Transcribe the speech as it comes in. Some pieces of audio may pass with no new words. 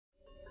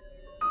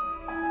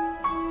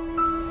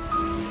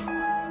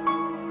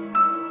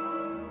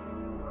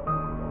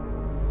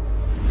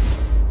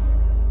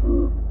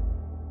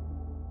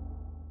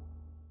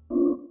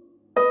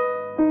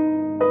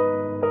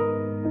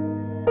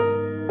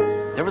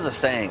There was a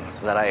saying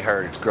that I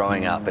heard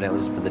growing up, and it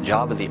was, the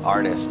job of the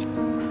artist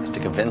is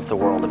to convince the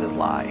world of his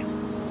lie.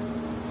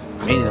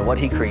 Meaning that what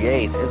he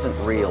creates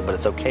isn't real, but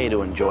it's okay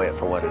to enjoy it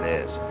for what it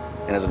is.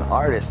 And as an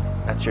artist,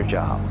 that's your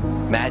job.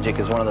 Magic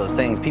is one of those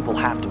things people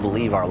have to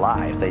believe our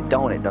lie. If they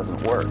don't, it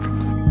doesn't work.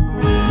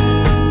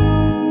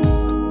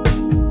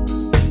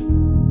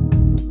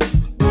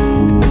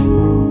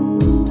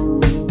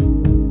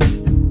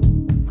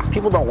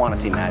 People don't want to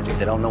see magic.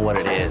 They don't know what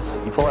it is.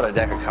 You pull out a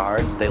deck of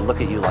cards, they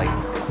look at you like,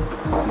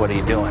 what are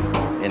you doing?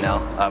 You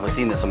know, I've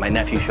seen this when my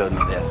nephew showed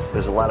me this.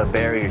 There's a lot of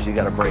barriers you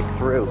got to break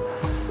through.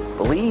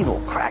 BeLieve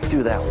will crack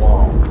through that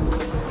wall.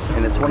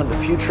 And it's one of the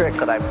few tricks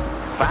that I've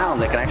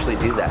found that can actually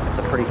do that. It's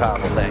a pretty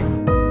powerful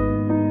thing.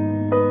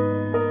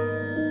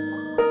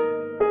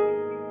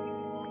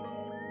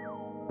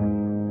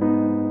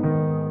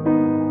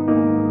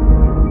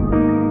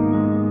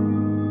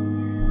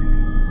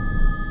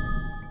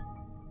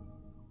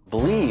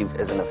 BeLieve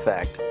is an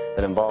effect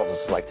that involves a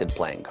selected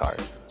playing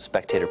card.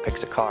 Spectator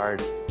picks a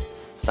card,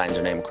 signs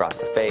their name across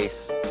the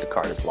face, the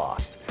card is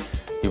lost.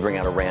 You bring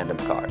out a random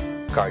card.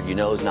 A card you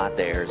know is not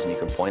theirs, and you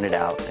can point it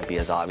out and be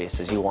as obvious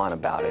as you want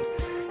about it.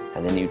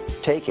 And then you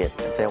take it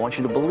and say, I want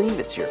you to believe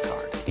it's your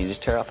card. You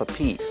just tear off a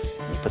piece,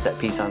 and you put that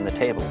piece on the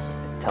table,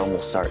 and tell them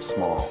we'll start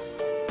small.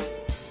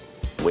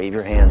 Wave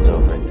your hands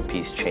over it, and the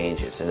piece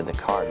changes into the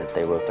card that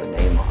they wrote their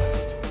name on.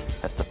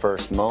 That's the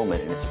first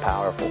moment, and it's a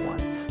powerful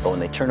one. But when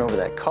they turn over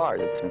that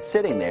card that's been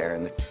sitting there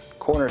and the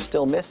corner's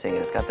still missing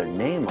and it's got their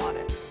name on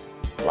it,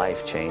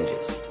 life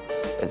changes.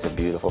 It's a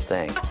beautiful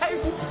thing. I'm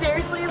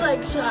seriously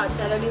like shocked.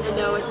 I don't even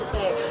know what to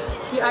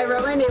say. I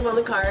wrote my name on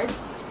the card,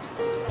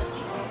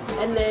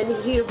 and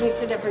then he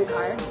picked a different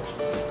card,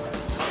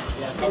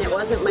 and it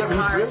wasn't my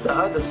card.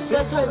 That's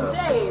what I'm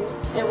saying.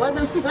 It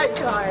wasn't my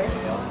card.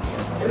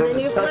 And then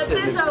you flip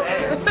this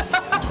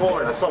over.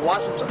 Torn. I saw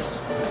Washington.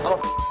 Oh,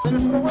 then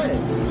it went away.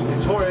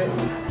 He tore it.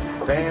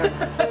 Bam.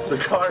 The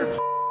card.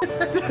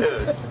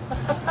 Dude.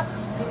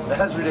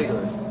 That's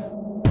ridiculous.